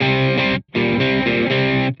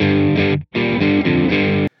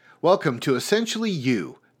Welcome to Essentially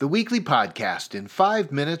You, the weekly podcast in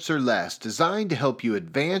 5 minutes or less designed to help you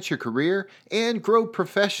advance your career and grow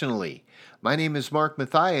professionally. My name is Mark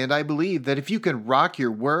Mathai, and I believe that if you can rock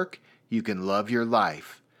your work, you can love your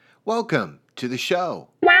life. Welcome to the show.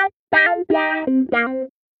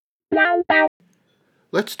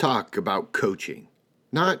 Let's talk about coaching.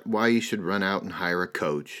 Not why you should run out and hire a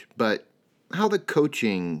coach, but how the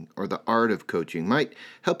coaching or the art of coaching might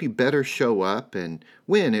help you better show up and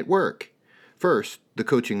win at work. First, the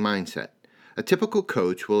coaching mindset. A typical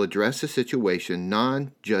coach will address a situation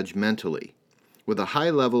non-judgmentally, with a high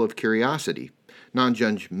level of curiosity.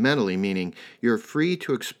 Non-judgmentally meaning you're free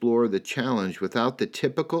to explore the challenge without the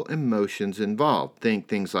typical emotions involved. Think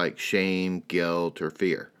things like shame, guilt, or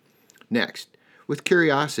fear. Next, with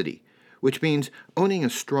curiosity, which means owning a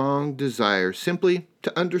strong desire simply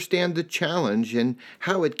to understand the challenge and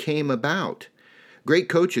how it came about. Great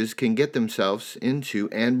coaches can get themselves into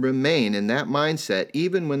and remain in that mindset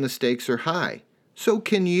even when the stakes are high. So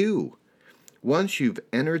can you. Once you've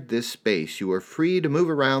entered this space, you are free to move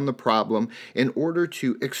around the problem in order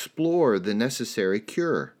to explore the necessary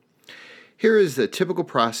cure. Here is a typical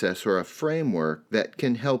process or a framework that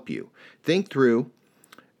can help you think through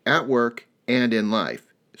at work and in life,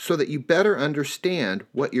 so that you better understand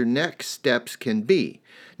what your next steps can be.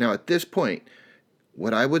 Now, at this point,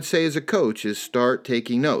 what I would say as a coach is start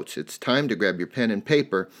taking notes. It's time to grab your pen and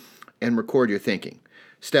paper and record your thinking.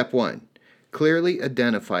 Step 1, clearly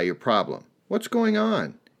identify your problem. What's going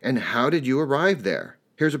on? And how did you arrive there?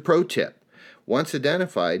 Here's a pro tip. Once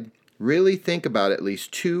identified, really think about at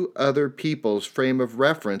least 2 other people's frame of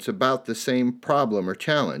reference about the same problem or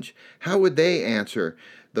challenge. How would they answer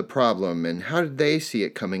the problem and how did they see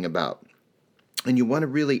it coming about? And you want to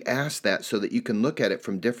really ask that so that you can look at it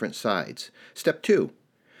from different sides. Step 2,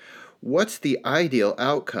 what's the ideal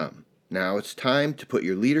outcome? Now it's time to put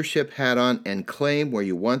your leadership hat on and claim where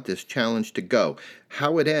you want this challenge to go.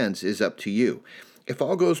 How it ends is up to you. If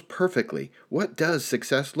all goes perfectly, what does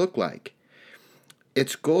success look like?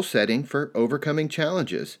 It's goal setting for overcoming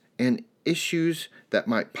challenges and issues that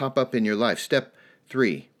might pop up in your life. Step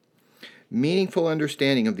 3, meaningful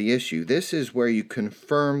understanding of the issue. This is where you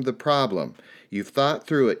confirm the problem. You've thought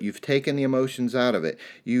through it. You've taken the emotions out of it.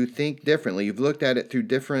 You think differently. You've looked at it through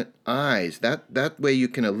different eyes. That way you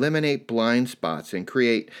can eliminate blind spots and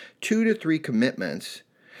create 2 to 3 commitments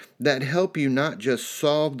that help you not just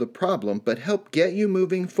solve the problem, but help get you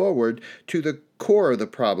moving forward to the core of the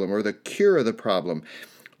problem or the cure of the problem.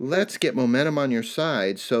 Let's get momentum on your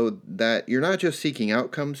side so that you're not just seeking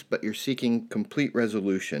outcomes, but you're seeking complete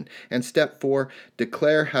resolution. And step 4,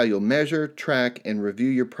 declare how you'll measure, track, and review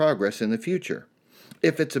your progress in the future.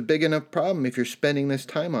 If it's a big enough problem, if you're spending this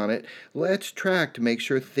time on it, let's track to make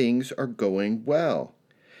sure things are going well.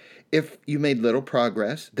 If you made little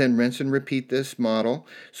progress, then rinse and repeat this model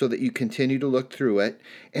so that you continue to look through it.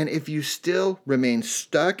 And if you still remain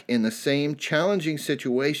stuck in the same challenging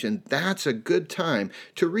situation, that's a good time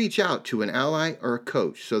to reach out to an ally or a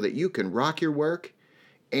coach so that you can rock your work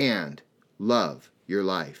and love your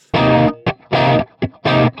life.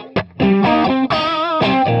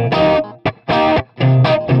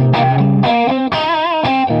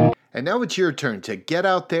 And now it's your turn to get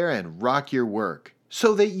out there and rock your work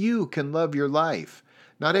so that you can love your life.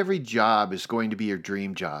 Not every job is going to be your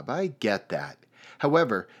dream job. I get that.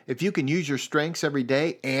 However, if you can use your strengths every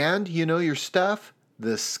day and you know your stuff,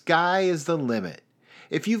 the sky is the limit.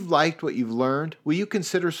 If you've liked what you've learned, will you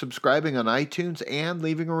consider subscribing on iTunes and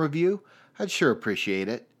leaving a review? I'd sure appreciate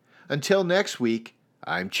it. Until next week,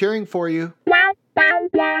 I'm cheering for you.